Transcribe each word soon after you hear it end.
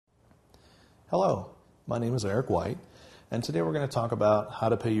Hello, my name is Eric White, and today we're going to talk about how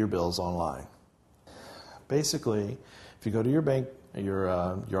to pay your bills online. Basically, if you go to your bank, your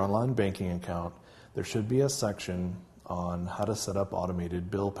online banking account, there should be a section on how to set up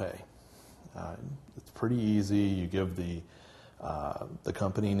automated bill pay. It's pretty easy. You give the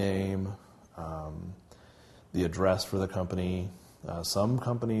company name, the address for the company. Some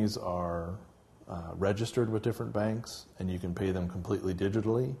companies are registered with different banks, and you can pay them completely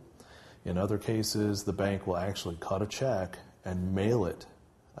digitally. In other cases, the bank will actually cut a check and mail it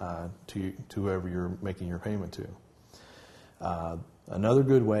to whoever you're making your payment to. Another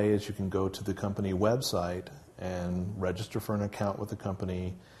good way is you can go to the company website and register for an account with the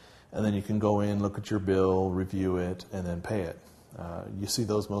company, and then you can go in, look at your bill, review it, and then pay it. You see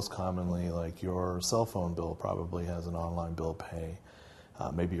those most commonly, like your cell phone bill probably has an online bill pay.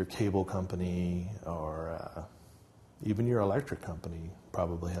 Maybe your cable company or even your electric company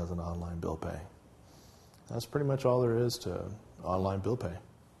probably has an online bill pay. That's pretty much all there is to online bill pay.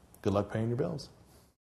 Good luck paying your bills.